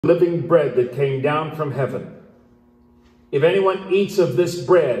living bread that came down from heaven. If anyone eats of this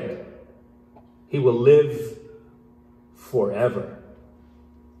bread, he will live forever.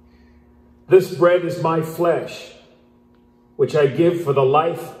 This bread is my flesh, which I give for the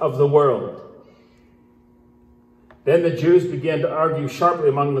life of the world. Then the Jews began to argue sharply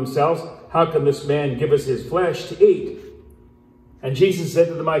among themselves, how can this man give us his flesh to eat? And Jesus said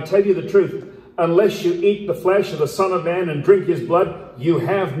to them, I tell you the truth, unless you eat the flesh of the Son of Man and drink his blood, you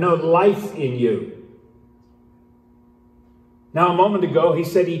have no life in you. Now, a moment ago, he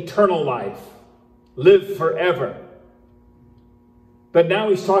said eternal life, live forever. But now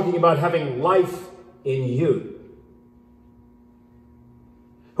he's talking about having life in you.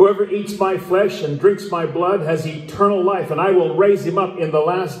 Whoever eats my flesh and drinks my blood has eternal life, and I will raise him up in the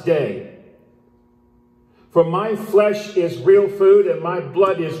last day. For my flesh is real food, and my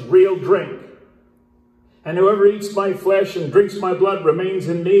blood is real drink. And whoever eats my flesh and drinks my blood remains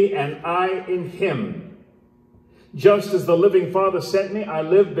in me, and I in him. Just as the living Father sent me, I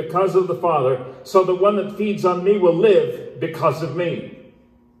live because of the Father, so the one that feeds on me will live because of me.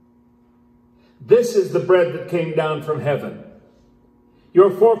 This is the bread that came down from heaven. Your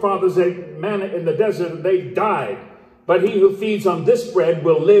forefathers ate manna in the desert, and they died. But he who feeds on this bread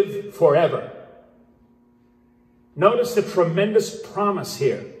will live forever. Notice the tremendous promise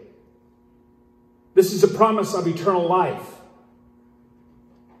here. This is a promise of eternal life.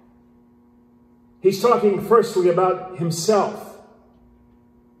 He's talking firstly about himself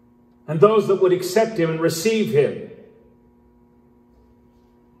and those that would accept him and receive him.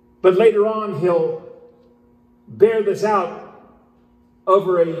 But later on, he'll bear this out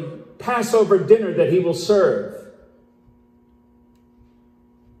over a Passover dinner that he will serve.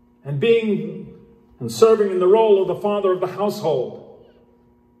 And being and serving in the role of the father of the household,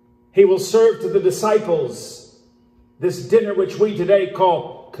 he will serve to the disciples this dinner which we today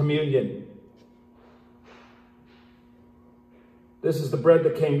call communion. This is the bread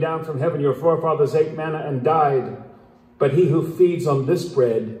that came down from heaven. Your forefathers ate manna and died, but he who feeds on this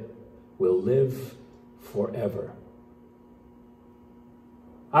bread will live forever.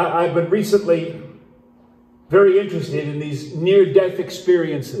 I've been recently very interested in these near-death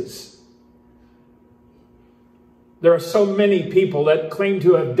experiences. There are so many people that claim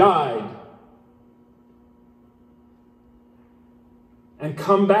to have died and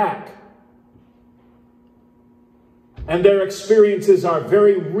come back. And their experiences are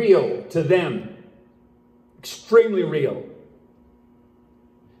very real to them. Extremely real.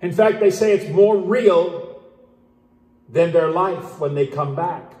 In fact, they say it's more real than their life when they come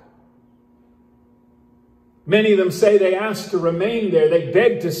back. Many of them say they ask to remain there. They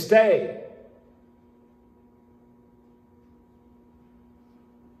beg to stay.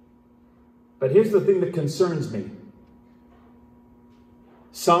 But here's the thing that concerns me.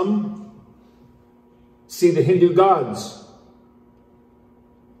 Some see the Hindu gods.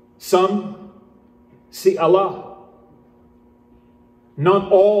 Some see Allah.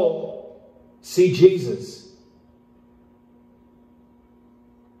 Not all see Jesus.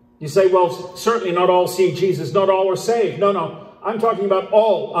 You say, well, certainly not all see Jesus. Not all are saved. No. I'm talking about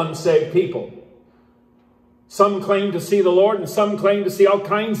all unsaved people. Some claim to see the Lord, and some claim to see all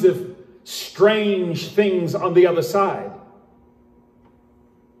kinds of strange things on the other side.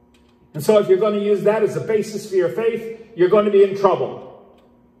 And so if you're going to use that as a basis for your faith, you're going to be in trouble.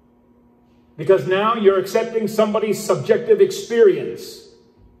 Because now you're accepting somebody's subjective experience.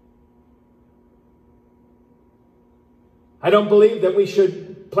 I don't believe that we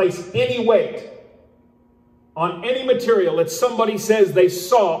should place any weight on any material that somebody says they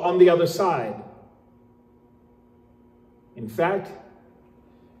saw on the other side. In fact,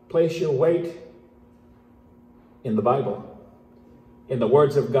 place your weight in the Bible, in the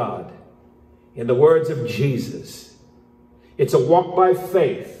words of God, in the words of Jesus. It's a walk by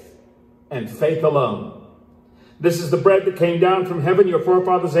faith and faith alone. This is the bread that came down from heaven. Your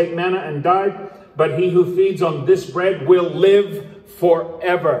forefathers ate manna and died, but he who feeds on this bread will live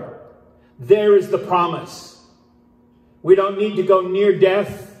forever. There is the promise. We don't need to go near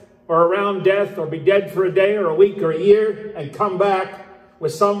death or around death or be dead for a day or a week or a year and come back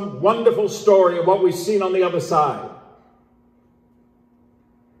with some wonderful story of what we've seen on the other side.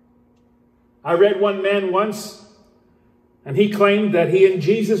 I read one man once, and he claimed that he and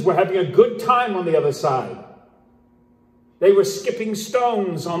Jesus were having a good time on the other side. They were skipping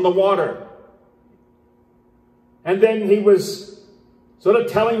stones on the water. And then he was sort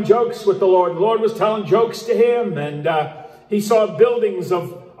of telling jokes with the Lord. The Lord was telling jokes to him, and he saw buildings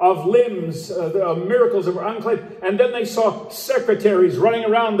of limbs, miracles that were unclaimed. And then they saw secretaries running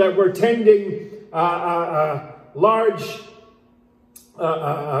around that were tending large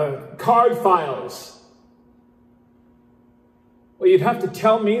card files. Well, you'd have to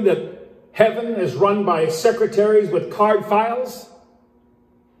tell me that heaven is run by secretaries with card files?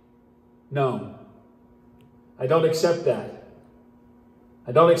 No. I don't accept that.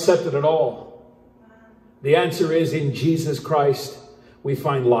 I don't accept it at all. The answer is in Jesus Christ we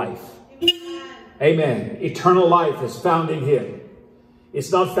find life. Amen. Eternal life is found in Him.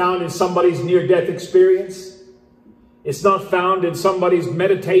 It's not found in somebody's near-death experience. It's not found in somebody's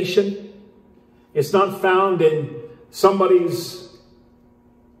meditation. It's not found in somebody's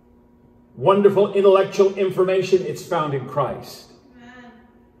wonderful intellectual information. It's found in Christ. Amen.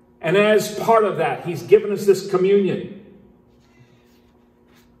 And as part of that, He's given us this communion.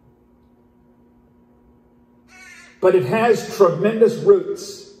 But it has tremendous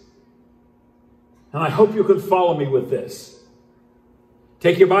roots. And I hope you can follow me with this.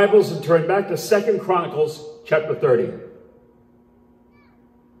 Take your Bibles and turn back to 2 Chronicles chapter 30.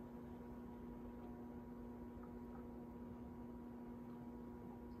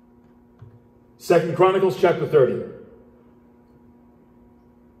 Second Chronicles chapter 30.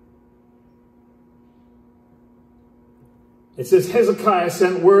 It says, Hezekiah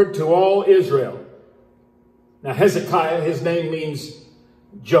sent word to all Israel. Now Hezekiah, his name means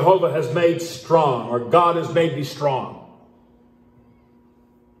Jehovah has made strong, or God has made me strong.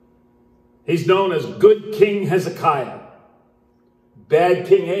 He's known as Good King Hezekiah. Bad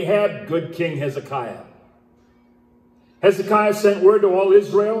King Ahab, Good King Hezekiah. Hezekiah sent word to all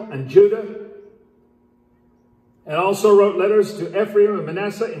Israel and Judah, and also wrote letters to Ephraim and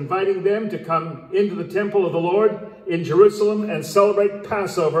Manasseh, inviting them to come into the temple of the Lord in Jerusalem and celebrate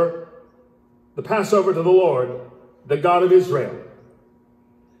Passover, the Passover to the Lord, the God of Israel.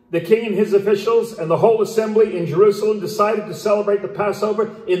 The king and his officials and the whole assembly in Jerusalem decided to celebrate the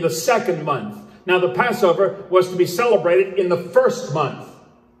Passover in the second month. Now, the Passover was to be celebrated in the first month.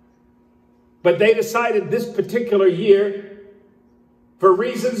 But they decided this particular year, for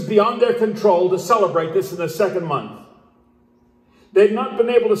reasons beyond their control, to celebrate this in the second month. They'd not been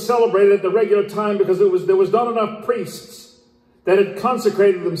able to celebrate it at the regular time because there was not enough priests that had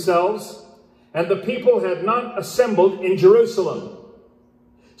consecrated themselves, and the people had not assembled in Jerusalem.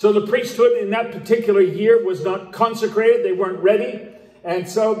 So the priesthood in that particular year was not consecrated. They weren't ready. And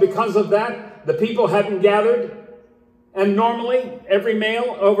so because of that, the people hadn't gathered. And normally, every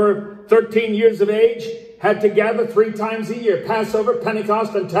male over 13 years of age had to gather 3 times a year: Passover,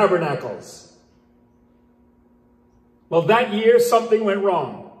 Pentecost, and Tabernacles. Well, that year, something went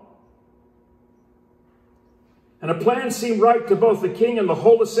wrong. And a plan seemed right to both the king and the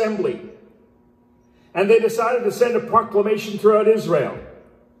whole assembly. And they decided to send a proclamation throughout Israel.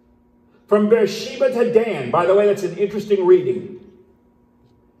 From Beersheba to Dan. By the way, that's an interesting reading.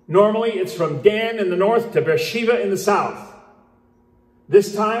 Normally, it's from Dan in the north to Beersheba in the south.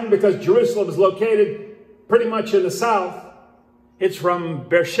 This time, because Jerusalem is located pretty much in the south, it's from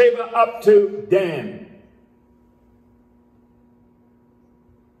Beersheba up to Dan.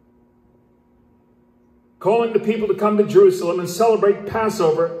 Calling the people to come to Jerusalem and celebrate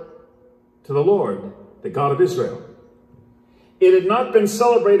Passover to the Lord, the God of Israel. It had not been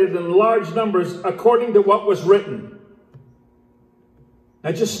celebrated in large numbers according to what was written.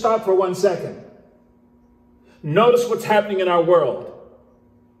 Now just stop for 1 second. Notice what's happening in our world.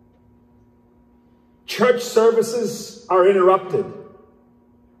 Church services are interrupted.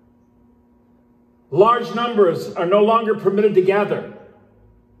 Large numbers are no longer permitted to gather.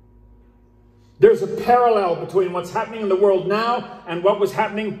 There's a parallel between what's happening in the world now and what was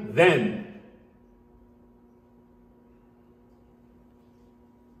happening then.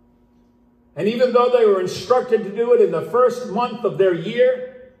 And even though they were instructed to do it in the first month of their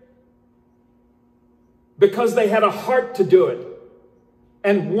year, because they had a heart to do it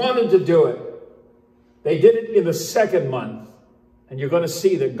and wanted to do it, they did it in the second month. And you're going to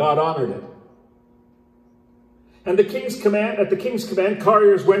see that God honored it. And at the king's command,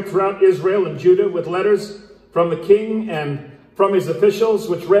 couriers went throughout Israel and Judah with letters from the king and from his officials,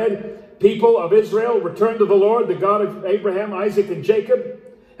 which read, "People of Israel, return to the Lord, the God of Abraham, Isaac, and Jacob,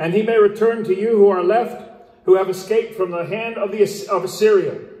 and he may return to you who are left, who have escaped from the hand of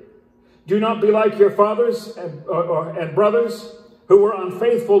Assyria. Do not be like your fathers and brothers who were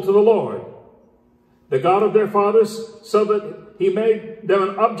unfaithful to the Lord, the God of their fathers, so that he made them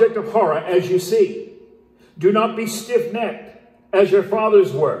an object of horror, as you see. Do not be stiff-necked, as your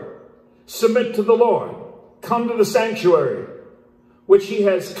fathers were. Submit to the Lord. Come to the sanctuary, which he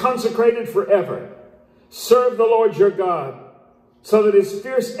has consecrated forever. Serve the Lord your God, so that his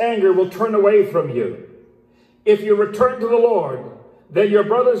fierce anger will turn away from you. If you return to the Lord, Then your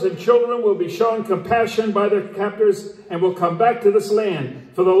brothers and children will be shown compassion by their captors and will come back to this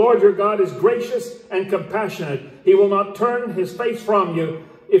land. For the Lord your God is gracious and compassionate. He will not turn his face from you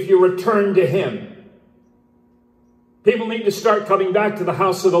if you return to him. People need to start coming back to the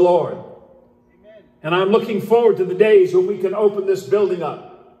house of the Lord. Amen. And I'm looking forward to the days when we can open this building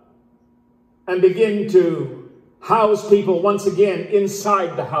up and begin to house people once again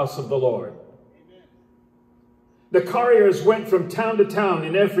inside the house of the Lord. Amen. The couriers went from town to town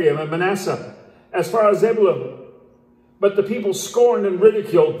in Ephraim and Manasseh as far as Zebulun, but the people scorned and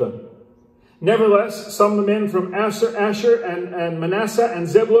ridiculed them. Nevertheless, some of the men from Asher and Manasseh and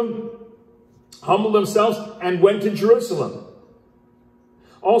Zebulun humbled themselves and went to Jerusalem.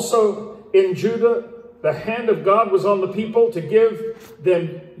 Also in Judah, the hand of God was on the people to give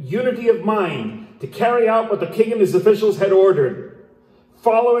them unity of mind, to carry out what the king and his officials had ordered,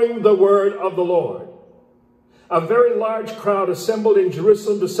 following the word of the Lord. A very large crowd assembled in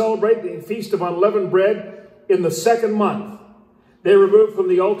Jerusalem to celebrate the feast of unleavened bread in the 2nd month. They removed from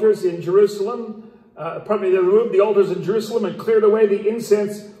the altars in Jerusalem, they removed the altars in Jerusalem and cleared away the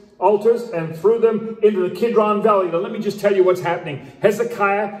incense altars and threw them into the Kidron Valley. Now let me just tell you what's happening.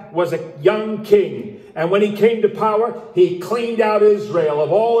 Hezekiah was a young king, and when he came to power, he cleaned out Israel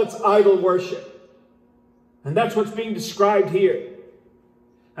of all its idol worship. And that's what's being described here.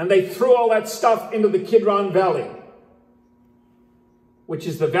 And they threw all that stuff into the Kidron Valley, which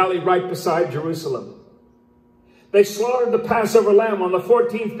is the valley right beside Jerusalem. They slaughtered the Passover lamb on the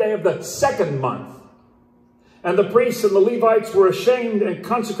 14th day of the 2nd month. And the priests and the Levites were ashamed and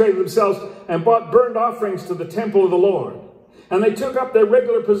consecrated themselves and brought burnt offerings to the temple of the Lord. And they took up their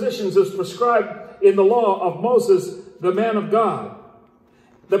regular positions as prescribed in the law of Moses, the man of God.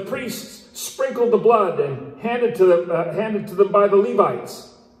 The priests sprinkled the blood and handed to them by the Levites.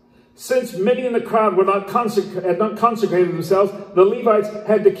 Since many in the crowd had not consecrated themselves, the Levites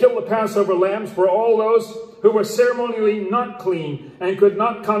had to kill the Passover lambs for all those who were ceremonially not clean and could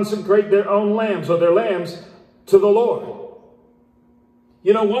not consecrate their own lambs or their lambs to the Lord.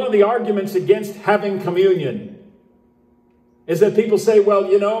 You know, one of the arguments against having communion is that people say, well,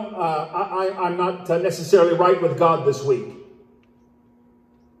 you know, I'm not necessarily right with God this week.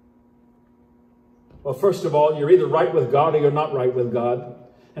 Well, first of all, you're either right with God or you're not right with God.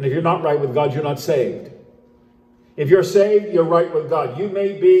 And if you're not right with God, you're not saved. If you're saved, you're right with God. You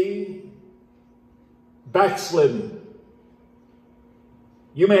may be backslidden.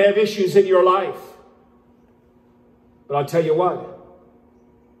 You may have issues in your life. But I'll tell you what.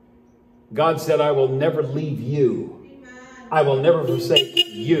 God said, I will never leave you. Amen. I will never forsake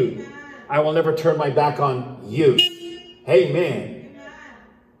you. Amen. I will never turn my back on you. Amen. Amen.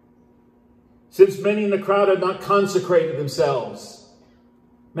 Since many in the crowd had not consecrated themselves.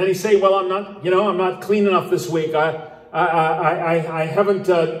 Many say, well, I'm not clean enough this week. I haven't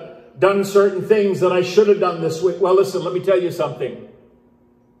done certain things that I should have done this week. Well, listen, let me tell you something.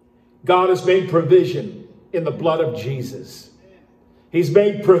 God has made provision in the blood of Jesus. He's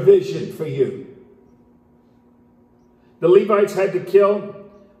made provision for you. The Levites had to kill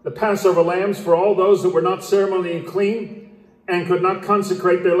the Passover lambs for all those that were not ceremonially clean and could not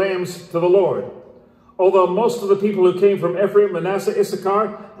consecrate their lambs to the Lord. Although most of the people who came from Ephraim, Manasseh,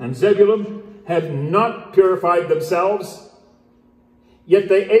 Issachar, and Zebulun had not purified themselves, yet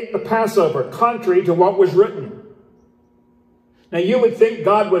they ate the Passover, contrary to what was written. Now you would think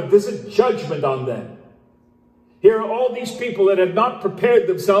God would visit judgment on them. Here are all these people that had not prepared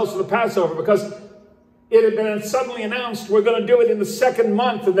themselves for the Passover because it had been suddenly announced, we're going to do it in the 2nd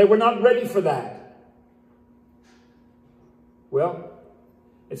month, and they were not ready for that. Well,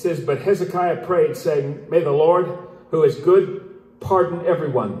 it says, but Hezekiah prayed, saying, may the Lord, who is good, pardon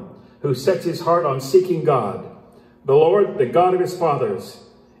everyone who sets his heart on seeking God, the Lord, the God of his fathers,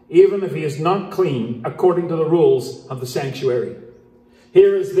 even if he is not clean according to the rules of the sanctuary.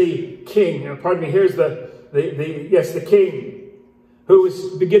 Here is the king, here's the king who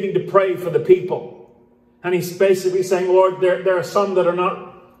is beginning to pray for the people. And he's basically saying, Lord, there are some that are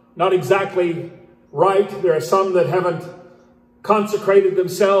not exactly right. There are some that haven't consecrated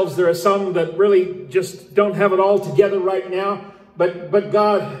themselves. There are some that really just don't have it all together right now. But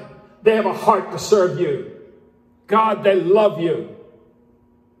God, they have a heart to serve you. God, they love you.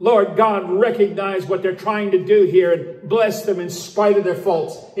 Lord God, recognize what they're trying to do here and bless them in spite of their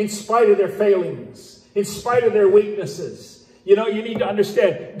faults, in spite of their failings, in spite of their weaknesses. You know, you need to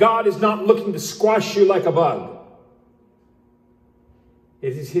understand, God is not looking to squash you like a bug.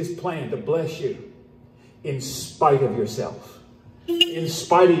 It is his plan to bless you in spite of yourself, in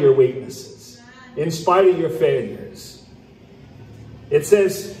spite of your weaknesses, in spite of your failures. It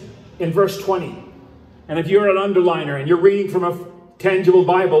says in verse 20, and if you're an underliner and you're reading from a tangible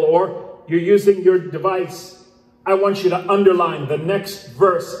Bible, or you're using your device, I want you to underline the next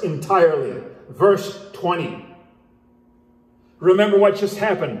verse entirely. Verse 20. Remember what just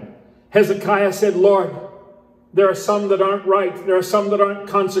happened. Hezekiah said, Lord, there are some that aren't right. There are some that aren't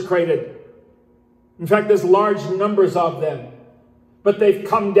consecrated. In fact, there's large numbers of them. But they've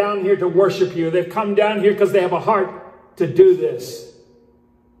come down here to worship you. They've come down here because they have a heart to do this.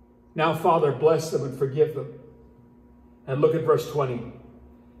 Now, Father, bless them and forgive them. And look at verse 20.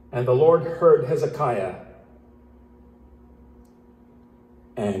 And the Lord heard Hezekiah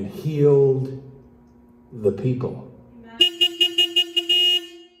and healed the people.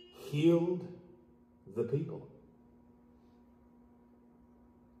 Healed the people.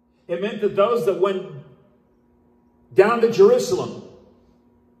 It meant that those that went down to Jerusalem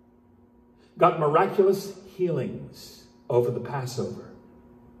got miraculous healings over the Passover.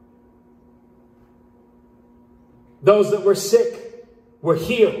 Those that were sick were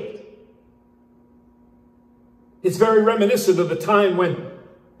healed. It's very reminiscent of the time when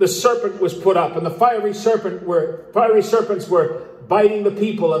the serpent was put up and the fiery serpents were biting the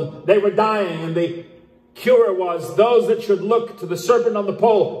people and they were dying, and the cure was those that should look to the serpent on the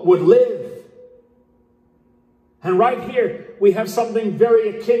pole would live. And right here we have something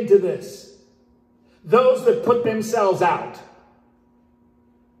very akin to this. Those that put themselves out,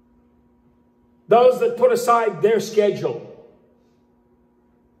 those that put aside their schedule,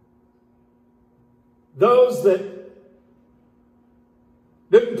 those that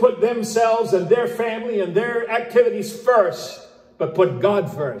didn't put themselves and their family and their activities first, but put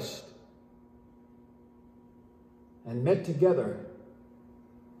God first, and met together,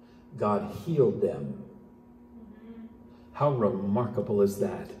 God healed them. How remarkable is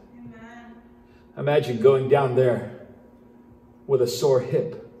that? Amen. Imagine going down there with a sore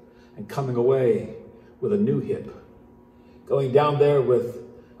hip and coming away with a new hip. Going down there with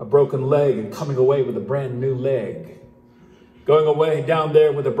a broken leg and coming away with a brand new leg. Going away down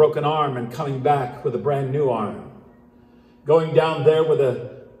there with a broken arm and coming back with a brand new arm. Going down there with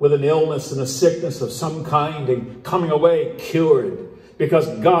an illness and a sickness of some kind and coming away cured because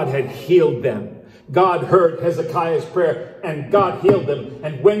God had healed them. God heard Hezekiah's prayer and God healed them.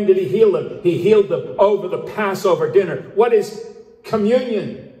 And when did he heal them? He healed them over the Passover dinner. What is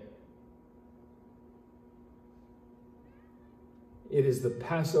communion? It is the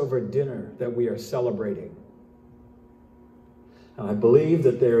Passover dinner that we are celebrating. And I believe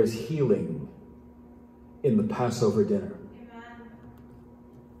that there is healing in the Passover dinner.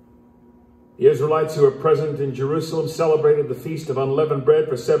 The Israelites who were present in Jerusalem celebrated the Feast of Unleavened Bread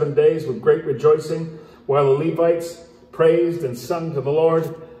for 7 days with great rejoicing, while the Levites praised and sung to the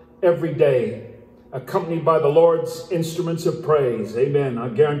Lord every day, accompanied by the Lord's instruments of praise. Amen. I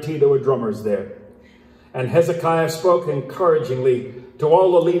guarantee there were drummers there. And Hezekiah spoke encouragingly to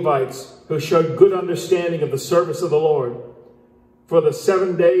all the Levites who showed good understanding of the service of the Lord. For the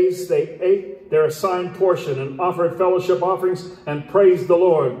 7 days they ate their assigned portion and offered fellowship offerings and praised the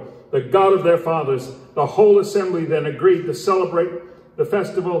Lord, the God of their fathers. The whole assembly then agreed to celebrate the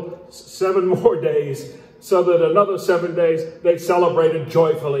festival 7 more days, so that another 7 days they celebrated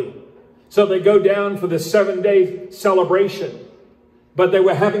joyfully. So they go down for this 7-day celebration. But they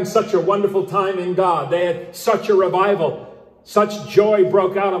were having such a wonderful time in God. They had such a revival. Such joy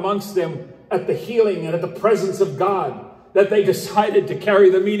broke out amongst them at the healing and at the presence of God that they decided to carry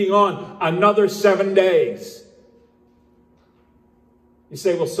the meeting on another 7 days. You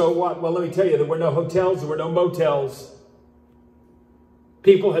say, well, so what? Well, let me tell you, there were no hotels, there were no motels.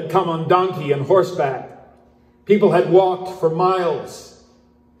 People had come on donkey and horseback. People had walked for miles.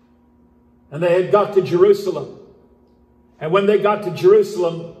 And they had got to Jerusalem. And when they got to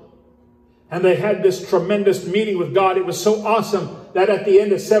Jerusalem and they had this tremendous meeting with God, it was so awesome that at the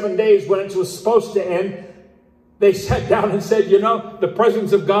end of 7 days, when it was supposed to end, they sat down and said, you know, the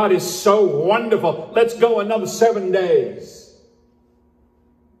presence of God is so wonderful. Let's go another 7 days.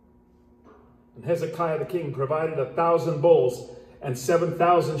 And Hezekiah the king provided 1,000 bulls and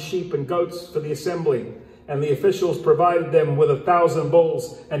 7,000 sheep and goats for the assembly. And the officials provided them with 1,000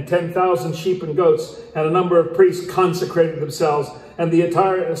 bulls and 10,000 sheep and goats. And a number of priests consecrated themselves. And the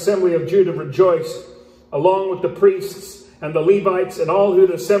entire assembly of Judah rejoiced, along with the priests and the Levites and all who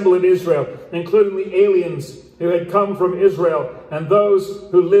had assembled in Israel, including the aliens who had come from Israel and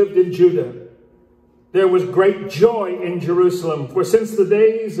those who lived in Judah. There was great joy in Jerusalem, for since the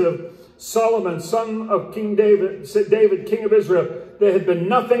days of Solomon, son of King David, king of Israel, there had been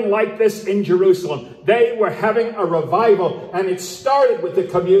nothing like this in Jerusalem. They were having a revival, and it started with the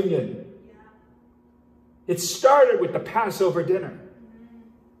communion. It started with the Passover dinner.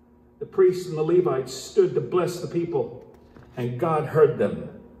 The priests and the Levites stood to bless the people, And God heard them,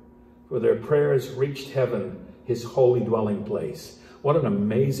 for their prayers reached heaven, his holy dwelling place. What an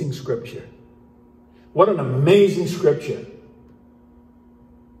amazing scripture. What an amazing scripture.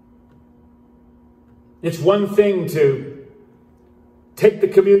 It's one thing to take the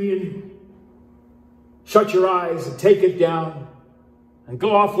communion, shut your eyes and take it down and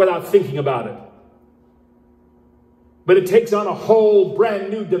go off without thinking about it. But it takes on a whole brand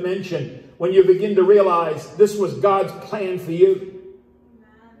new dimension when you begin to realize this was God's plan for you.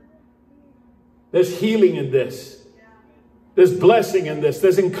 There's healing in this. There's blessing in this.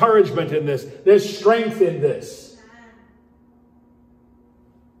 There's encouragement in this. There's strength in this.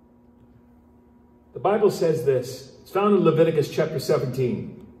 The Bible says this. It's found in Leviticus chapter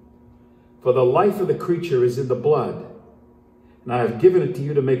 17. For the life of the creature is in the blood, and I have given it to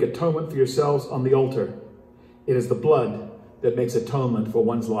you to make atonement for yourselves on the altar. It is the blood that makes atonement for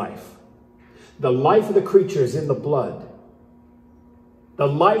one's life. The life of the creature is in the blood. The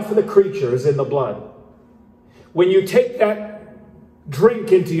life of the creature is in the blood. When you take that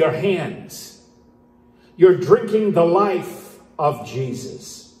drink into your hands, you're drinking the life of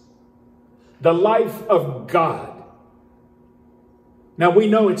Jesus. The life of God. Now we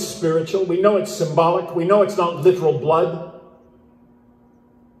know it's spiritual. We know it's symbolic. We know it's not literal blood.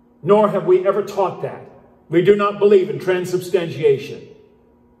 Nor have we ever taught that. We do not believe in transubstantiation.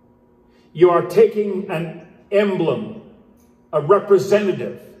 You are taking an emblem, a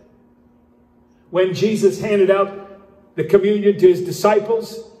representative. When Jesus handed out the communion to his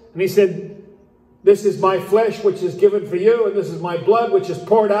disciples, and he said, this is my flesh, which is given for you, and this is my blood, which is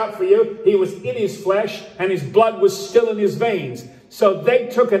poured out for you. He was in his flesh, and his blood was still in his veins. So they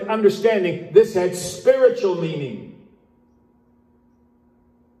took an understanding this had spiritual meaning.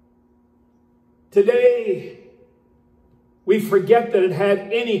 Today, we forget that it had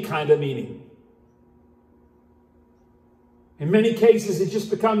any kind of meaning. In many cases, it just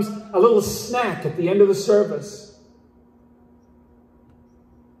becomes a little snack at the end of the service.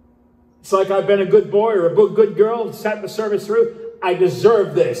 It's like I've been a good boy or a good girl, sat the service through. I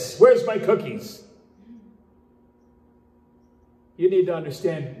deserve this. Where's my cookies? You need to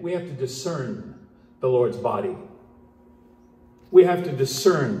understand, we have to discern the Lord's body. We have to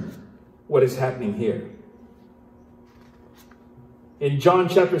discern what is happening here. In John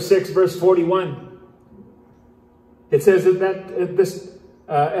chapter 6, verse 41, it says that at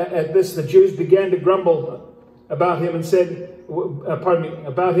this the Jews began to grumble about him and said,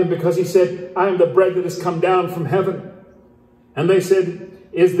 about him because he said, I am the bread that has come down from heaven. And they said,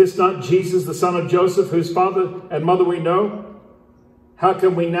 is this not Jesus, the son of Joseph, whose father and mother we know? How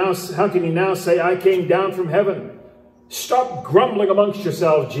can he now say, I came down from heaven? Stop grumbling amongst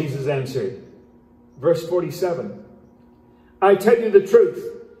yourselves, Jesus answered. Verse 47. I tell you the truth.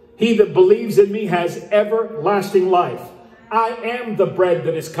 He that believes in me has everlasting life. I am the bread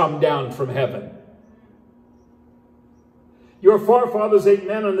that has come down from heaven. Your forefathers ate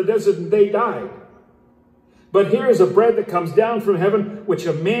manna in the desert and they died. But here is a bread that comes down from heaven, which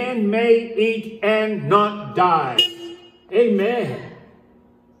a man may eat and not die. Amen.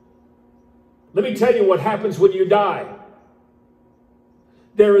 Let me tell you what happens when you die.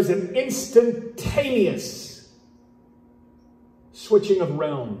 There is an instantaneous switching of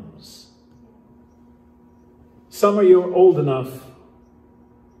realms. Some of you are old enough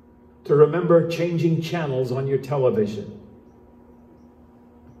to remember changing channels on your television.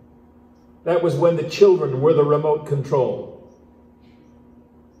 That was when the children were the remote control.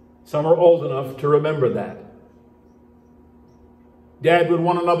 Some are old enough to remember that. Dad would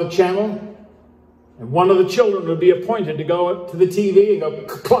want another channel, and one of the children would be appointed to go up to the TV and go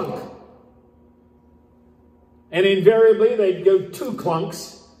clunk. And invariably, they'd go 2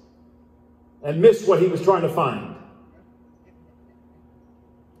 clunks and miss what he was trying to find.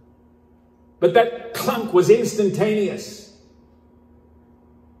 But that clunk was instantaneous.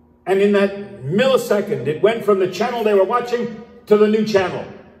 And in that millisecond, it went from the channel they were watching to the new channel.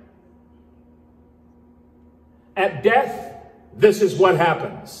 At death, this is what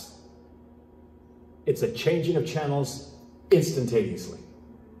happens. It's a changing of channels instantaneously.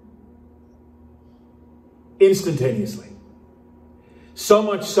 Instantaneously. So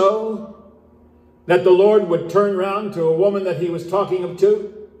much so that the Lord would turn around to a woman that he was talking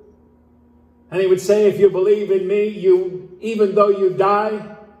to, and he would say, if you believe in me, even though you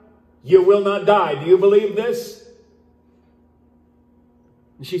die, you will not die. Do you believe this?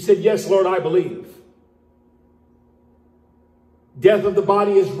 And she said, yes, Lord, I believe. Death of the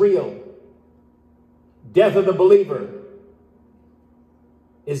body is real. Death of the believer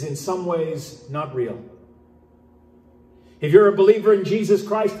is in some ways not real. If you're a believer in Jesus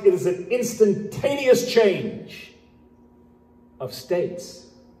Christ, it is an instantaneous change. of states.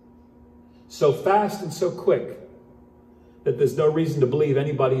 So fast and so quick that there's no reason to believe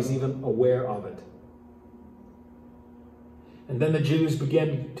anybody's even aware of it. And then the Jews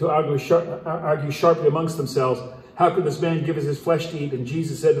began to argue sharply amongst themselves, how could this man give us his flesh to eat? And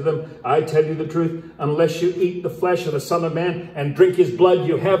Jesus said to them, I tell you the truth, unless you eat the flesh of the Son of Man and drink his blood,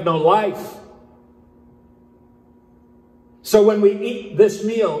 you have no life. So when we eat this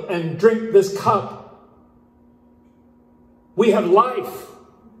meal and drink this cup, we have life.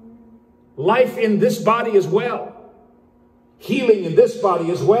 Life in this body as well. Healing in this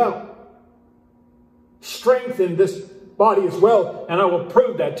body as well. Strength in this body as well. And I will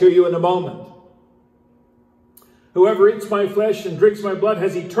prove that to you in a moment. Whoever eats my flesh and drinks my blood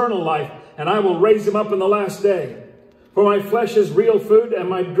has eternal life, and I will raise him up in the last day. For my flesh is real food, and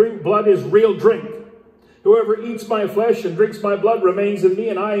my blood is real drink. Whoever eats my flesh and drinks my blood remains in me,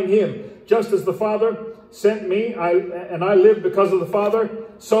 and I in him. Just as the Father sent me, and I live because of the Father,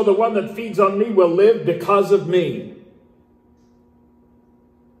 so the one that feeds on me will live because of me.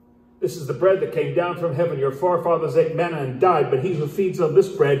 This is the bread that came down from heaven. Your forefathers ate manna and died, but he who feeds on this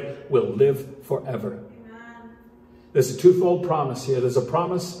bread will live forever. There's a twofold promise here. There's a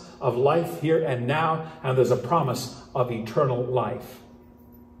promise of life here and now, and there's a promise of eternal life.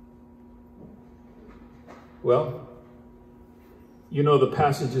 Well, you know the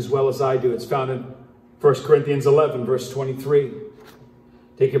passage as well as I do. It's found in 1 Corinthians 11, verse 23.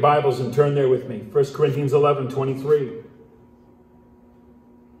 Take your Bibles and turn there with me. 1 Corinthians 11, 23.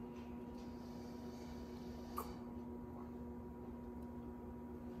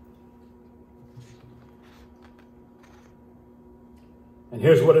 And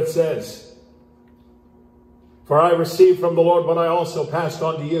here's what it says. For I received from the Lord what I also passed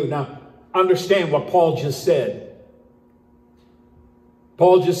on to you. Now, understand what Paul just said.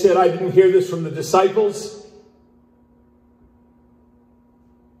 Paul just said, I didn't hear this from the disciples.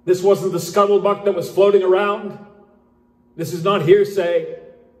 This wasn't the scuttlebutt that was floating around. This is not hearsay.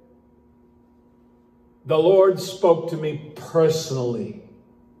 The Lord spoke to me personally.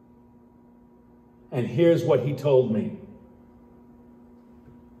 And here's what he told me.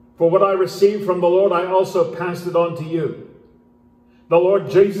 For what I received from the Lord, I also passed it on to you. The Lord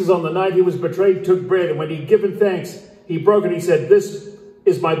Jesus, on the night he was betrayed, took bread, and when he'd given thanks, he broke it. He said, this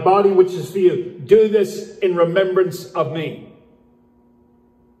is my body, which is for you. Do this in remembrance of me.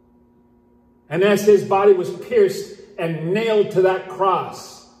 And as his body was pierced and nailed to that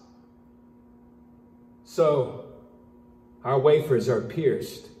cross, so our wafers are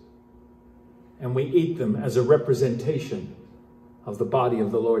pierced, and we eat them as a representation of the body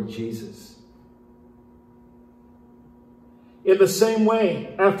of the Lord Jesus. In the same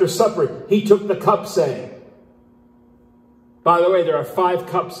way, after supper, he took the cup, saying, by the way, there are 5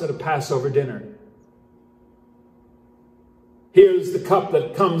 cups at a Passover dinner. Here's the cup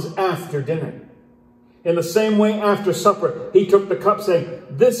that comes after dinner. In the same way, after supper, he took the cup, saying,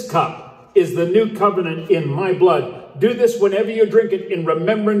 this cup is the new covenant in my blood. Do this whenever you drink it in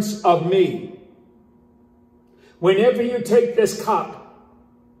remembrance of me. Whenever you take this cup,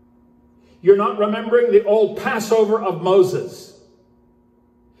 you're not remembering the old Passover of Moses.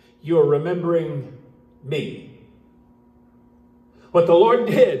 You're remembering me. What the Lord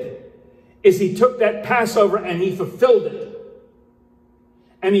did is he took that Passover and he fulfilled it.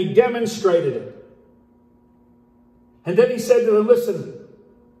 And he demonstrated it. And then he said to them, listen,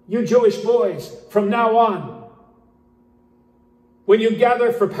 you Jewish boys, from now on, when you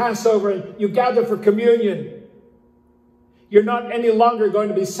gather for Passover and you gather for communion, you're not any longer going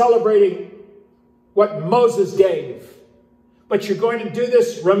to be celebrating what Moses gave, but you're going to do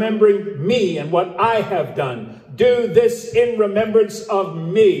this remembering me and what I have done. Do this in remembrance of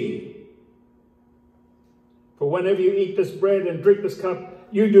me. For whenever you eat this bread and drink this cup,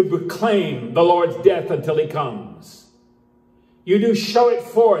 you do proclaim the Lord's death until he comes. You do show it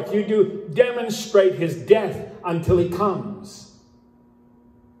forth. You do demonstrate his death until he comes.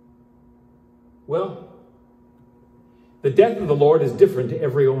 Well, the death of the Lord is different to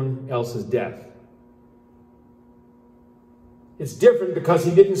everyone else's death. It's different because he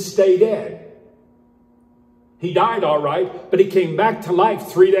didn't stay dead. He died all right, but he came back to life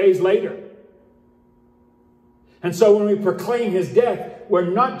 3 days later. And so when we proclaim his death, we're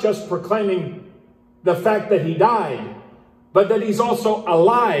not just proclaiming the fact that he died, but that he's also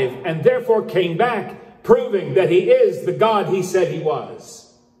alive and therefore came back, proving that he is the God he said he was.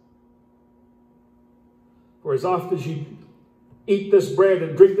 For as often as you eat this bread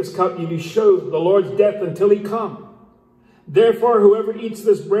and drink this cup, you do show the Lord's death until he come. Therefore, whoever eats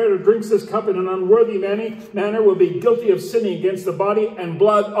this bread or drinks this cup in an unworthy manner will be guilty of sinning against the body and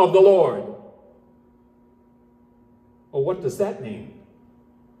blood of the Lord. Well, what does that mean?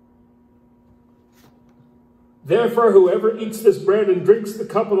 Therefore, whoever eats this bread and drinks the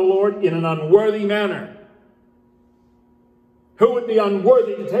cup of the Lord in an unworthy manner. Who would be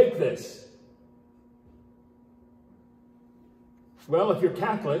unworthy to take this? Well, if you're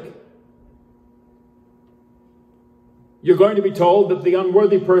Catholic, you're going to be told that the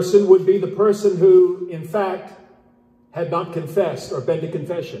unworthy person would be the person who, in fact, had not confessed or been to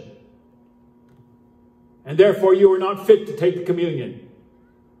confession. And therefore, you are not fit to take the communion.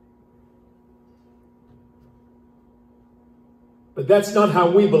 But that's not how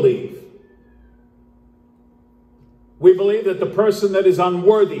we believe. We believe that the person that is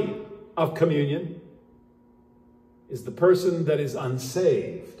unworthy of communion is the person that is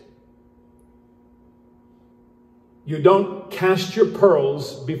unsaved. You don't cast your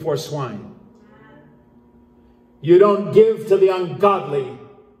pearls before swine. You don't give to the ungodly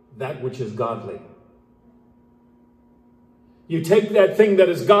that which is godly. You take that thing that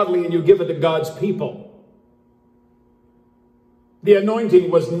is godly and you give it to God's people. The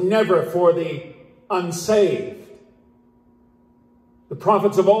anointing was never for the unsaved. The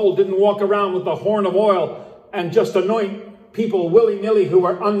prophets of old didn't walk around with the horn of oil and just anoint people willy-nilly who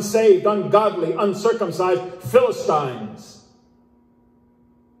are unsaved, ungodly, uncircumcised Philistines.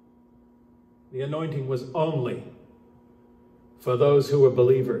 The anointing was only for those who were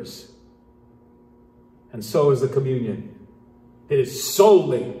believers. And so is the communion. It is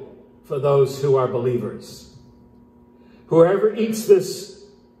solely for those who are believers. Whoever eats this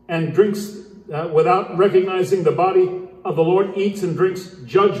and drinks without recognizing the body of the Lord eats and drinks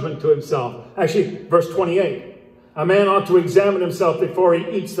judgment to himself. Actually, verse 28. A man ought to examine himself before he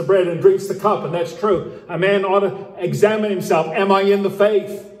eats the bread and drinks the cup. And that's true. A man ought to examine himself. Am I in the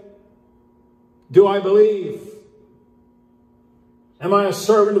faith? Do I believe? Am I a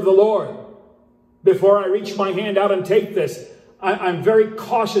servant of the Lord? Before I reach my hand out and take this, I'm very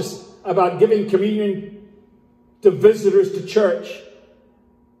cautious about giving communion to visitors to church.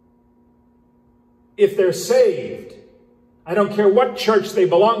 If they're saved, I don't care what church they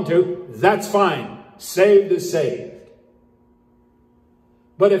belong to, that's fine. Saved is saved.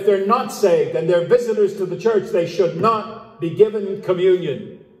 But if they're not saved and they're visitors to the church, they should not be given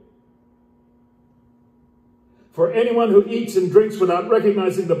communion. For anyone who eats and drinks without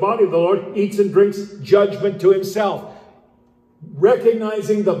recognizing the body of the Lord eats and drinks judgment to himself.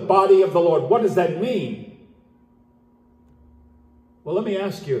 Recognizing the body of the Lord. What does that mean? Well, let me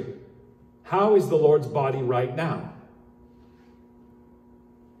ask you, how is the Lord's body right now?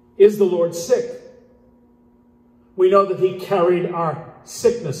 Is the Lord sick? We know that he carried our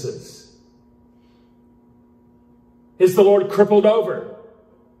sicknesses. Is the Lord crippled over?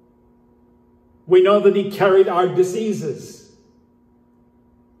 We know that he carried our diseases.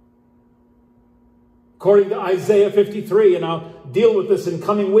 According to Isaiah 53, and I'll deal with this in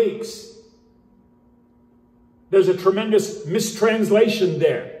coming weeks, there's a tremendous mistranslation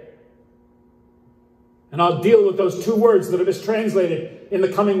there. And I'll deal with those two words that are mistranslated in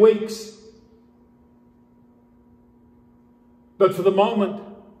the coming weeks. But for the moment,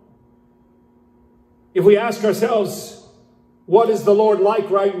 if we ask ourselves, what is the Lord like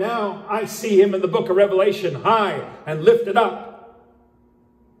right now? I see him in the book of Revelation, high and lifted up.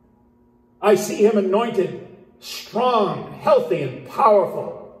 I see him anointed, strong, healthy, and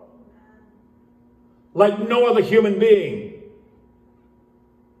powerful, like no other human being.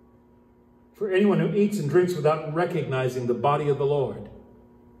 For anyone who eats and drinks without recognizing the body of the Lord,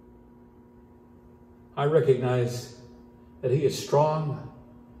 I recognize that he is strong,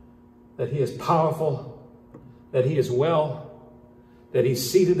 that he is powerful, that he is well, that he's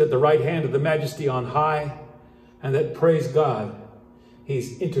seated at the right hand of the Majesty on high, and that, praise God,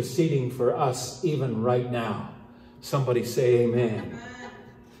 he's interceding for us even right now. Somebody say amen.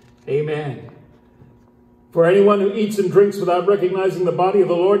 Amen. For anyone who eats and drinks without recognizing the body of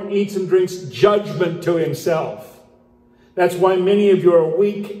the Lord eats and drinks judgment to himself. That's why many of you are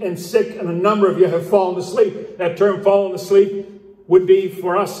weak and sick, and a number of you have fallen asleep. That term, fallen asleep, would be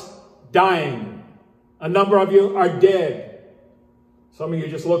for us dying. A number of you are dead. Some of you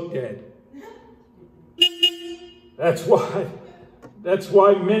just look dead. That's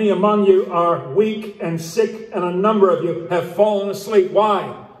why many among you are weak and sick, and a number of you have fallen asleep.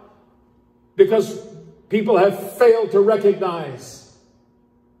 Why? Because people have failed to recognize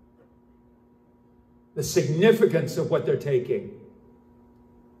the significance of what they're taking.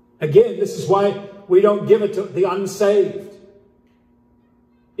 Again, this is why we don't give it to the unsaved.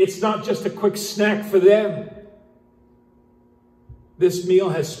 It's not just a quick snack for them. This meal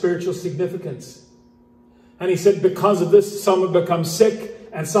has spiritual significance. And he said, because of this, some have become sick,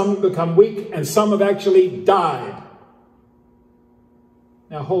 and some have become weak, and some have actually died.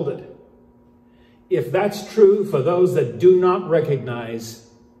 Now hold it. If that's true for those that do not recognize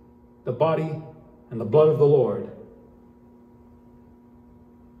the body and the blood of the Lord,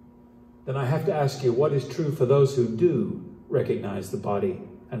 then I have to ask you, what is true for those who do recognize the body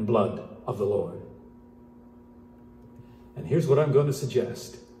and blood of the Lord? And here's what I'm going to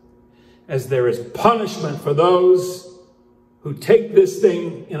suggest. As there is punishment for those who take this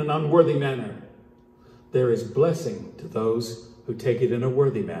thing in an unworthy manner, there is blessing to those who take it in a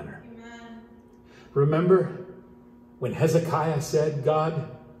worthy manner. Amen. Remember when Hezekiah said,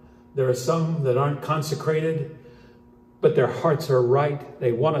 God, there are some that aren't consecrated, but their hearts are right.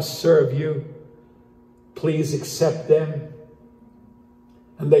 They want to serve you. Please accept them.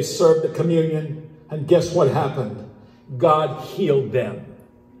 And they served the communion. And guess what happened? God healed them.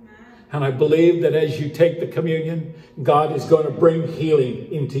 And I believe that as you take the communion, God is going to bring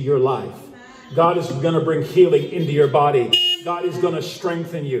healing into your life. God is going to bring healing into your body. God is going to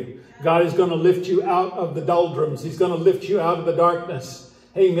strengthen you. God is going to lift you out of the doldrums. He's going to lift you out of the darkness.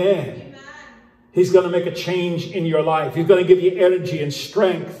 Amen. He's going to make a change in your life. He's going to give you energy and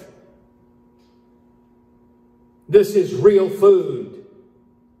strength. This is real food.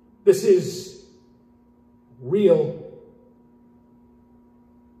 This is real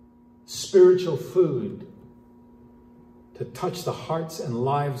spiritual food to touch the hearts and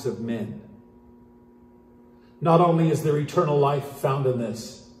lives of men. Not only is there eternal life found in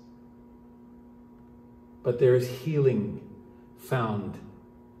this, but there is healing found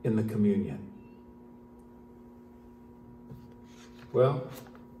in the communion. Well,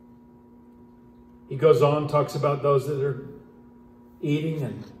 he goes on, talks about those that are eating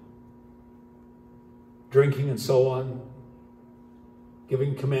and drinking and so on,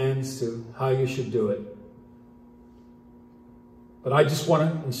 giving commands to how you should do it. But I just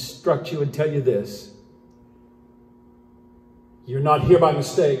want to instruct you and tell you this. You're not here by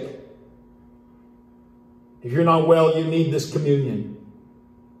mistake. If you're not well, you need this communion.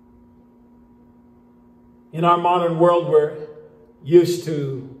 In our modern world, we're used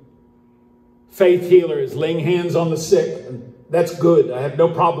to faith healers laying hands on the sick, and that's good. I have no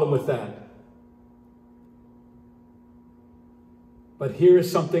problem with that. But here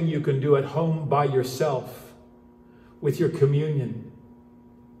is something you can do at home by yourself with your communion.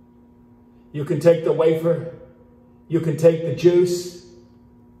 You can take the wafer. You can take the juice.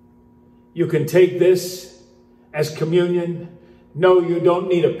 You can take this as communion. No, you don't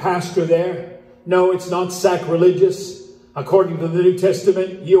need a pastor there. No, it's not sacrilegious. According to the New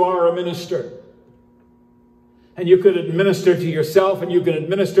Testament, you are a minister. And you could administer to yourself and you can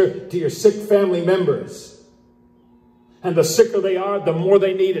administer to your sick family members. And the sicker they are, the more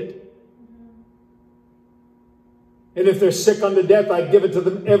they need it. And if they're sick unto death, I give it to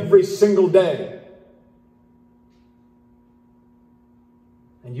them every single day.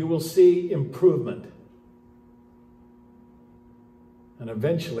 And you will see improvement. And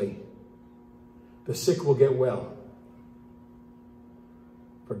eventually, the sick will get well.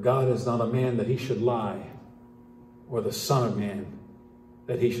 For God is not a man that he should lie, or the Son of Man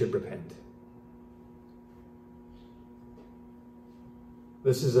that he should repent.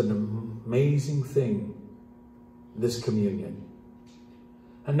 This is an amazing thing, this communion.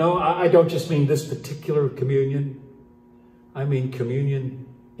 And no, I don't just mean this particular communion. I mean communion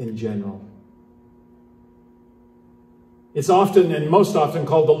in general. It's often and most often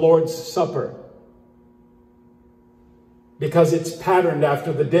called the Lord's Supper because it's patterned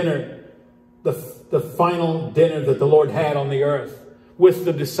after the dinner, the final dinner that the Lord had on the earth with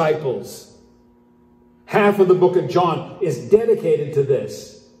the disciples. Half of the book of John is dedicated to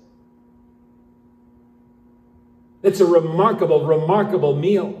this. It's a remarkable, remarkable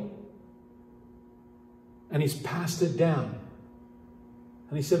meal. And he's passed it down.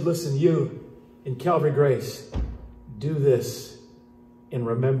 And he said, listen, you in Calvary Grace, do this in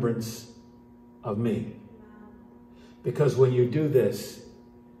remembrance of me. Because when you do this,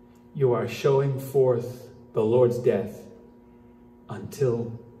 you are showing forth the Lord's death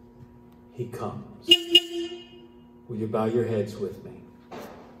until he comes. Will you bow your heads with me?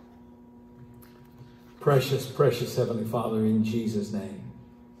 Precious, precious Heavenly Father, in Jesus' name.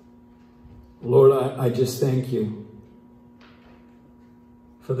 Lord, I just thank you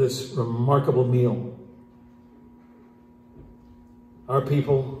for this remarkable meal. Our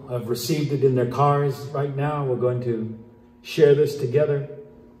people have received it in their cars right now. We're going to share this together.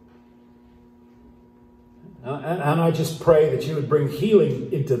 And I just pray that you would bring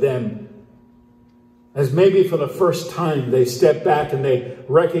healing into them. As maybe for the first time they step back and they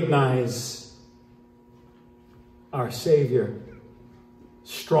recognize our Savior,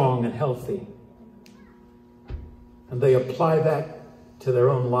 strong and healthy. And they apply that to their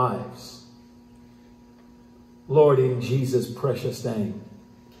own lives. Lord, in Jesus' precious name,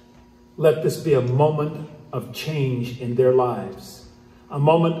 let this be a moment of change in their lives, a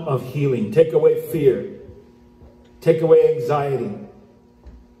moment of healing. Take away fear, take away anxiety,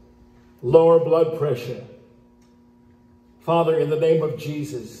 lower blood pressure. Father, in the name of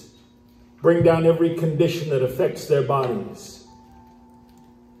Jesus, bring down every condition that affects their bodies.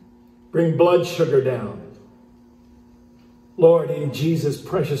 Bring blood sugar down. Lord, in Jesus'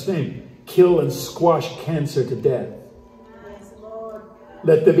 precious name, kill and squash cancer to death.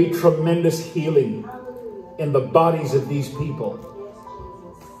 Let there be tremendous healing in the bodies of these people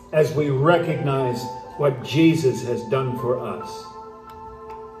as we recognize what Jesus has done for us.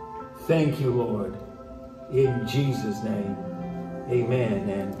 Thank you, Lord. In Jesus' name, amen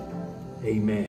and amen.